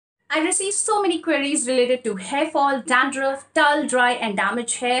I received so many queries related to hair fall, dandruff, dull, dry and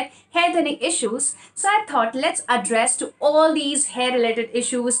damaged hair thinning issues. So I thought let's address to all these hair related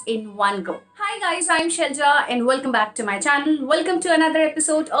issues in one go. Hi guys, I'm Shailja and welcome back to my channel. Welcome to another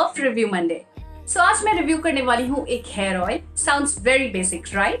episode of Review Monday. So आज मैं review करने वाली हूँ एक hair oil. Sounds very basic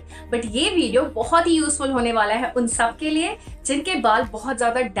right, but ये video बहुत ही useful होने वाला है उन सब के लिए जिनके बाल बहुत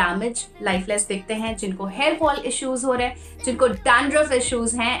ज्यादा डैमेज लाइफलेस दिखते हैं, जिनको हेयर फॉल इश्यूज हो रहे हैं, जिनको डैंड्रफ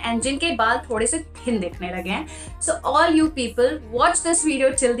इश्यूज हैं एंड जिनके बाल थोड़े से थिन दिखने लगे हैं. So all you people watch this video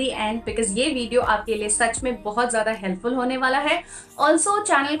till the end because ये वीडियो आपके लिए सच में बहुत ज्यादा हेल्पफुल होने वाला है. ऑल्सो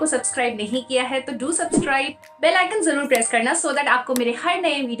चैनल को सब्सक्राइब नहीं किया है तो डू सब्सक्राइब, बेल आइकन जरूर प्रेस करना सो दैट आपको मेरे हर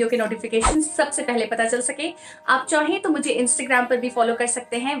नए वीडियो के नोटिफिकेशन सबसे पहले पता चल सके. आप चाहें तो मुझे इंस्टाग्राम पर भी फॉलो कर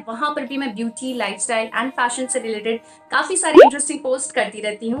सकते हैं, वहां पर भी मैं ब्यूटी, लाइफस्टाइल एंड फैशन से रिलेटेड काफी सारे इंटरेस्टिंग पोस्ट करती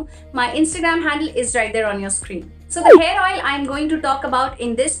रहती हूँ. My Instagram handle is right there on your screen. So the hair oil I am going to talk about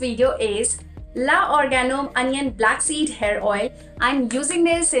in this video is La Organo Onion Black Seed Hair Oil. I'm using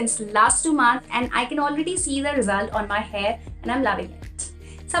this since last 2 months and I can already see the result on my hair and I'm loving it.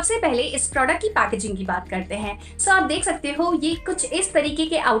 सबसे पहले इस product की packaging की बात करते हैं. सो आप देख सकते हो ये कुछ इस तरीके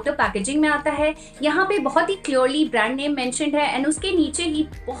के आउटर पैकेजिंग में आता है. यहाँ पे बहुत ही क्लियरली ब्रांड नेम मेंशन्ड है एंड उसके नीचे ही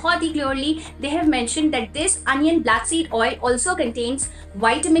बहुत ही clearly they have mentioned that this onion black seed oil also contains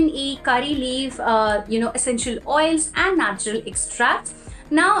vitamin E, करी leaf, essential oils and natural extracts.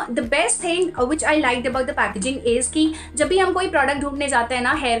 Now the best thing which I liked about the packaging is कि जब भी हम कोई product ढूंढने जाते हैं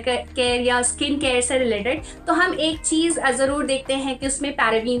ना हेयर केयर या स्किन केयर से रिलेटेड, तो हम एक चीज़ ज़रूर देखते हैं कि उसमें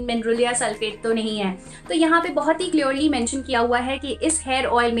पैराबीन, मिनरल या सल्फेट तो नहीं है. तो यहाँ पे बहुत ही क्लियरली मेंशन किया हुआ है कि इस हेयर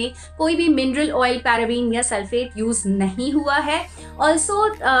ऑयल में कोई भी मिनरल ऑयल, पैराबीन या सल्फेट यूज़ नहीं हुआ है. ऑल्सो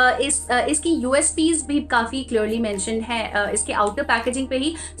इसकी USPs भी काफ़ी क्लियरली मेंशन है इसके आउटर पैकेजिंग पे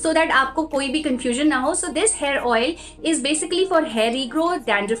ही, सो दैट आपको कोई भी कंफ्यूजन ना हो. So this hair oil is basically for hair regrowth,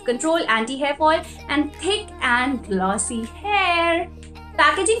 dandruff control, anti-hair fall and thick and glossy hair.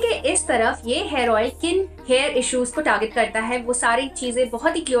 Packaging के इस तरफ ये हेयर ऑयल किन हेयर इश्यूज को टारगेट करता है वो सारी चीज़ें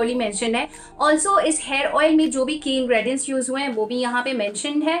बहुत ही क्लियरली मेंशन है. ऑल्सो इस हेयर ऑयल में जो भी की इंग्रेडिएंट्स यूज हुए हैं वो भी यहाँ पे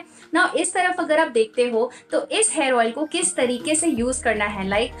मेंशन है. ना इस तरफ अगर आप देखते हो तो इस हेयर ऑयल को किस तरीके से यूज़ करना है,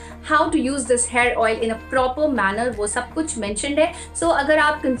 like how to use this hair oil in a proper manner, वो सब कुछ मेंशनड है. सो अगर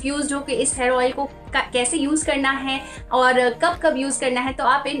आप कंफ्यूज हो कि इस हेयर ऑयल को कैसे यूज़ करना है और कब कब यूज़ करना है, तो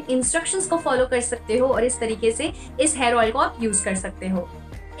आप इन इंस्ट्रक्शंस को फॉलो कर सकते हो और इस तरीके से इस हेयर ऑयल को आप यूज़ कर सकते हो.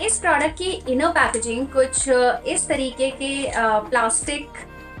 इस प्रोडक्ट की इनर पैकेजिंग कुछ इस तरीके के प्लास्टिक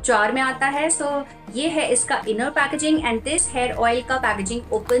जार में आता है. सो ये है इसका inner packaging and this hair oil का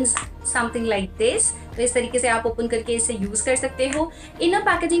packaging opens something like this. तो इस तरीके से आप ओपन करके इसे यूज़ कर सकते हो. इनर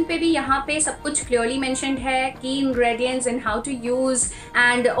पैकेजिंग पे भी यहाँ पे सब कुछ क्लियरली मेंशन्ड है, की ingredients and how to use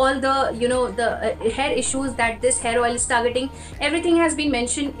and all the hair issues that this hair oil is targeting. Everything has been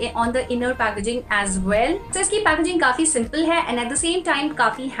mentioned on the inner packaging as well. तो इसकी पैकेजिंग काफ़ी सिंपल है and at the same time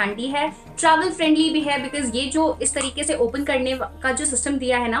काफ़ी handy है, travel friendly भी है. Because ये जो इस तरीके से ओपन करने का जो सिस्टम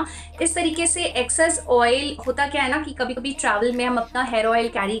दिया है ना, इस तरीके से एक्सेस ऑयल होता क्या है ना कि कभी कभी ट्रैवल में हम अपना हेयर ऑयल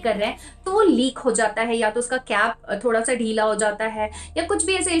कैरी कर रहे हैं तो वो लीक हो जाता है, या तो उसका कैप थोड़ा सा ढीला हो जाता है या कुछ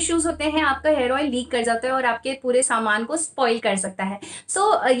भी ऐसे इश्यूज होते हैं, आपका हेयर ऑयल लीक कर जाता है और आपके पूरे सामान को स्पॉइल कर सकता है.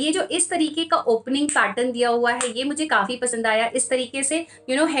 सो ये जो इस तरीके का ओपनिंग पैटर्न दिया हुआ है ये मुझे काफ़ी पसंद आया. इस तरीके से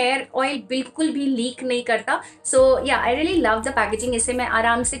हेयर ऑयल बिल्कुल भी लीक नहीं करता. सो या I really love the packaging. इसे मैं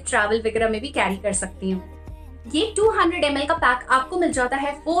आराम से ट्रैवल वगैरह में भी कैरी कर सकती हूँ. ये 200 ml का पैक आपको मिल जाता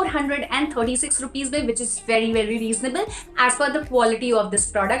है 436 रुपीज़ में, which is very very reasonable as per the quality of this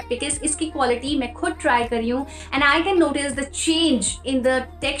product. Because इसकी क्वालिटी मैं खुद ट्राई करी हूँ and I can notice the change in the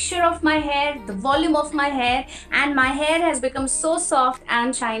texture of my hair, the volume of my hair and my hair has become so soft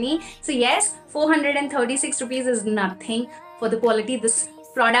and shiny. So yes, 436 rupees is nothing for the quality this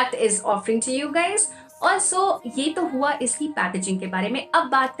product is offering to you guys. Also ये तो हुआ इसकी packaging के बारे में. अब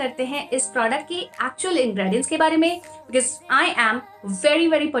बात करते हैं इस प्रोडक्ट के एक्चुअल इंग्रेडिएंट्स के बारे में, because I am very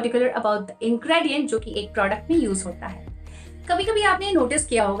very particular about the ingredient जो कि एक प्रोडक्ट में यूज होता है. कभी कभी आपने नोटिस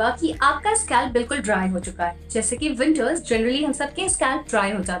किया होगा कि आपका स्कैल्प बिल्कुल ड्राई हो चुका है. जैसे कि विंटर्स जनरली हम सबके स्कैल्प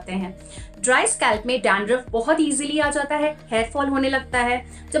ड्राई हो जाते हैं. ड्राई स्कैल्प में डैंड्रफ बहुत इजीली आ जाता है, हेयर फॉल होने लगता है.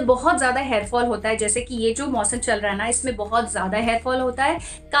 जब बहुत ज़्यादा हेयर फॉल होता है, जैसे कि ये जो मौसम चल रहा है ना, इसमें बहुत ज़्यादा हेयर फॉल होता है.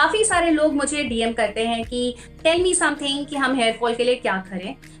 काफ़ी सारे लोग मुझे DM करते हैं कि टेल मी समथिंग कि हम हेयर फॉल के लिए क्या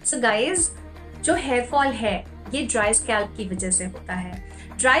करें. सो गाइज, जो हेयर फॉल है ये ड्राई स्कैल्प की वजह से होता है.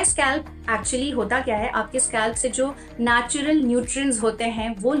 ड्राई स्कैल्प एक्चुअली होता क्या है, आपके स्कैल्प से जो नेचुरल न्यूट्रिएंट्स होते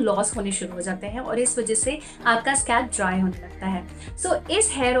हैं वो लॉस होने शुरू हो जाते हैं और इस वजह से आपका स्कैल्प ड्राई होने लगता है. सो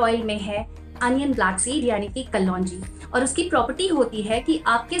इस हेयर ऑयल में है अनियन ब्लैक सीड यानी कि कलौंजी, और उसकी प्रॉपर्टी होती है कि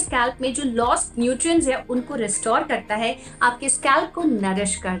आपके स्कैल्प में जो लॉस्ट न्यूट्रिएंट्स है उनको रिस्टोर करता है, आपके स्कैल्प को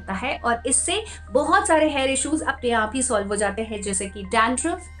नरिश करता है, और इससे बहुत सारे हेयर इश्यूज अपने आप ही सॉल्व हो जाते हैं, जैसे कि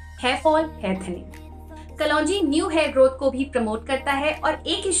dandruff, hair fall, hair thinning. कलौंजी न्यू हेयर ग्रोथ को भी प्रमोट करता है, और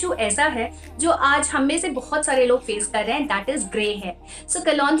एक इशू ऐसा है जो आज हम में से बहुत सारे लोग फेस कर रहे हैं, that is grey hair. So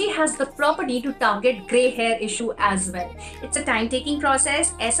kalonji has the property to target grey hair issue as well. It's a time taking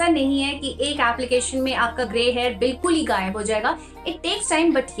process. ऐसा नहीं है कि एक एप्लीकेशन में आपका ग्रे हेयर बिल्कुल ही गायब हो जाएगा। It takes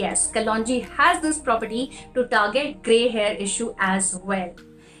time, but yes, kalonji has this property to target grey hair issue as well.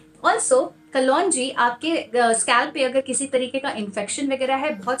 Also कलौंजी आपके स्कैल्प पे अगर किसी तरीके का इन्फेक्शन वगैरह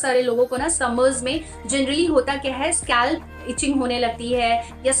है, बहुत सारे लोगों को ना समर्स में जनरली होता क्या है, स्कैल्प इचिंग होने लगती है,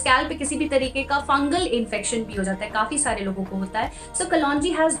 या स्कैल्प पे किसी भी तरीके का फंगल इन्फेक्शन भी हो जाता है, काफी सारे लोगों को होता है। सो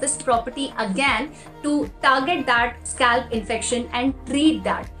कलौंजी has this property again to target that scalp infection and treat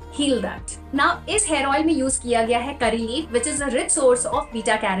that, heal that. Now इस हेयर ऑयल में यूज किया गया है करी leaf, which is a rich source of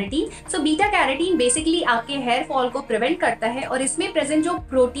beta carotene. So beta carotene basically आपके hair fall को prevent करता है, और इसमें प्रेजेंट जो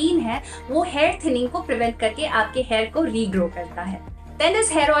प्रोटीन है वो हेयर थिनिंग को प्रिवेंट करके आपके हेयर को रीग्रो करता है। Then this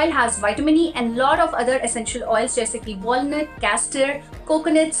hair oil has vitamin E and lot of other essential oils जैसे कि walnut, castor,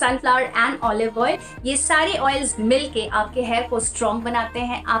 coconut, sunflower and olive oil। ये सारे ऑयल्स मिलके आपके हेयर को स्ट्रॉन्ग बनाते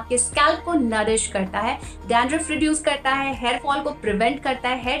हैं, आपके स्कैल्प को नरिश करता है, डैंड्रफ रिड्यूस करता है, हेयर फॉल को प्रिवेंट करता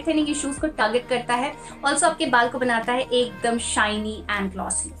है, हेयर थिनिंग इश्यूज को टारगेट करता है, ऑल्सो आपके बाल को बनाता है एकदम shiny and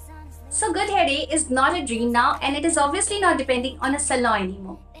glossy. So good hair day is not a dream now, and it is obviously not depending on a salon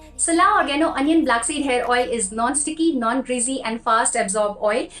anymore. Shailja Organo Onion Black Seed Hair Oil is non-sticky, non-greasy and fast absorb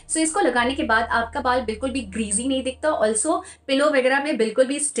oil. So इसको लगाने के बाद आपका बाल बिल्कुल भी greasy नहीं दिखता, also पिलो वगैरह में बिल्कुल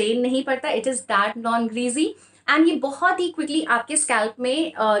भी stain नहीं पड़ता, it is that non-greasy, and ये बहुत ही क्विकली आपके स्कैल्प में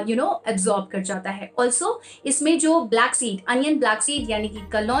एब्जॉर्ब कर जाता है। ऑल्सो इसमें जो black seed, onion black seed यानी कि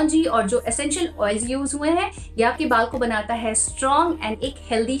कलौंजी और जो एसेंशियल ऑयल्स यूज हुए हैं, ये आपके बाल को बनाता है स्ट्रॉन्ग एंड एक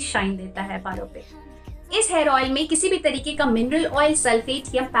हेल्दी शाइन देता है बालों पे। इस हेयर ऑयल में किसी भी तरीके का मिनरल ऑयल,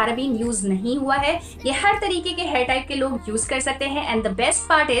 सल्फेट या पैराबीन यूज नहीं हुआ है। ये हर तरीके के हेयर टाइप के लोग यूज कर सकते हैं, and the best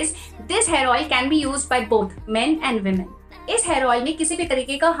part is this hair oil can be used by both men and women. इस हेयर ऑयल में किसी भी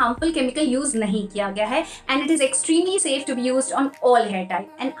तरीके का हार्मफुल केमिकल यूज नहीं किया गया है, and it is extremely safe to be used on all hair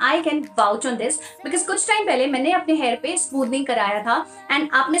type, and I can vouch on this because कुछ टाइम पहले मैंने अपने हेयर पे स्मूथनिंग कराया था, एंड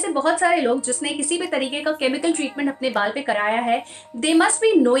आप में से बहुत सारे लोग जिसने किसी भी तरीके का केमिकल ट्रीटमेंट अपने बाल पे कराया है, they must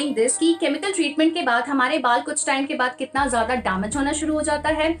be knowing this कि केमिकल ट्रीटमेंट के बाद हमारे बाल कुछ टाइम के बाद कितना ज्यादा डैमेज होना शुरू हो जाता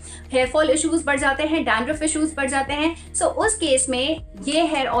है, हेयर फॉल इश्यूज बढ़ जाते हैं, डैंड्रफ इश्यूज बढ़ जाते हैं। सो उस केस में ये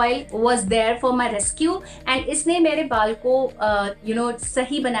hair oil was there for my rescue, and इसने मेरे बाल को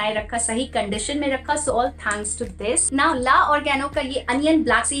सही बनाए रखा, सही कंडीशन में रखा। So all thanks to this. Now La oregano का ये onion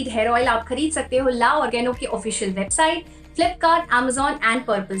black seed hair oil आप खरीद सकते हो ला ऑर्गेनो की official website, Flipkart, Amazon and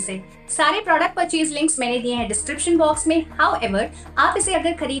purple से। सारे प्रोडक्ट परचेज लिंक्स मैंने दिए हैं डिस्क्रिप्शन बॉक्स में। हाउएवर आप इसे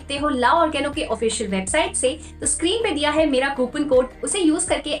अगर खरीदते हो ला ऑर्गेनो के ऑफिशियल वेबसाइट से, तो स्क्रीन पे दिया है मेरा कूपन कोड, उसे यूज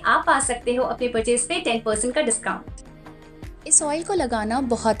करके आप पा सकते हो अपने परचेज पे 10% का डिस्काउंट। इस ऑयल को लगाना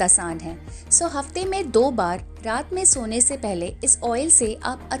बहुत आसान है। सो हफ्ते में 2 बार रात में सोने से पहले इस ऑयल से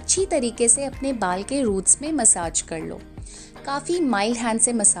आप अच्छी तरीके से अपने बाल के रूट्स में मसाज कर लो। काफ़ी माइल्ड हैंड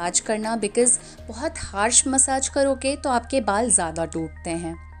से मसाज करना, बिकॉज बहुत हार्श मसाज करोगे तो आपके बाल ज़्यादा टूटते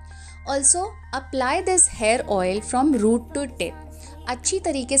हैं। Also apply this hair oil from root two tip. अच्छी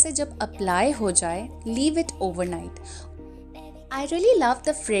तरीके से जब अप्लाई हो जाए, leave it overnight. I really love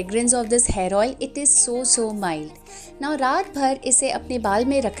the fragrance of this hair oil. It is so mild. Now रात भर इसे अपने बाल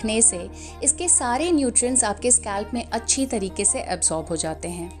में रखने से इसके सारे न्यूट्रिएंट्स आपके स्कैल्प में अच्छी तरीके से एब्जॉर्ब हो जाते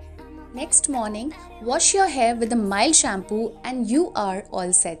हैं। Next morning, wash your hair with a mild shampoo and you are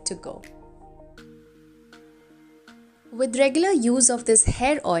all set to go. With regular use of this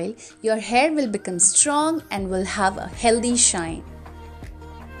hair oil, your hair will become strong and will have a healthy shine.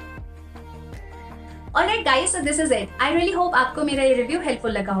 Alright guys, so this is it. I really hope आपको मेरा ये review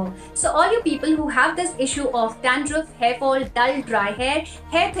helpful लगा हो। So all you people who have this issue of dandruff, hair fall, dull, dry hair,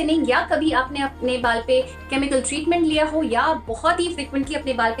 hair thinning, या कभी आपने अपने बाल पे केमिकल ट्रीटमेंट लिया हो, या बहुत ही फ्रिक्वेंटली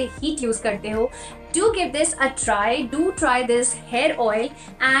अपने बाल पे हीट यूज करते हो, do give this a try. Do try this hair oil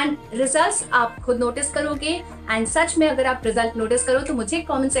and results आप खुद नोटिस करोगे, and सच में अगर आप रिजल्ट नोटिस करो तो मुझे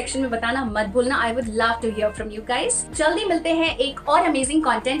कमेंट सेक्शन में बताना मत भूलना। I would love to hear from you guys. जल्दी मिलते हैं एक और अमेजिंग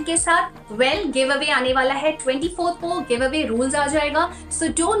कंटेंट के साथ। वेल गिव अवे आने वाला है 24th को, गिव अवे रूल्स आ जाएगा, so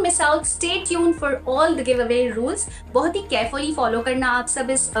don't miss out, stay tune for all the give away rules. बहुत ही केयरफुली फॉलो करना आप सब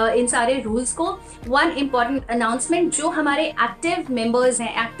इन सारे रूल्स को। वन इम्पॉर्टेंट अनाउंसमेंट, जो हमारे एक्टिव मेंबर्स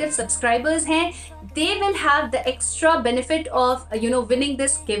हैं, एक्टिव सब्सक्राइबर्स हैं, they will have the extra benefit of winning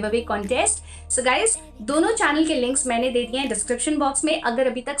this giveaway contest. So guys, दोनों चैनल के लिंक्स मैंने दे दिए हैं डिस्क्रिप्शन बॉक्स में. अगर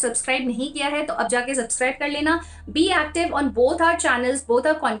अभी तक सब्सक्राइब नहीं किया है तो अब जाके सब्सक्राइब कर लेना. Be active on both our channels,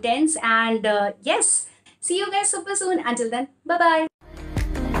 both our contents, and yes, see you guys super soon. Until then, bye bye.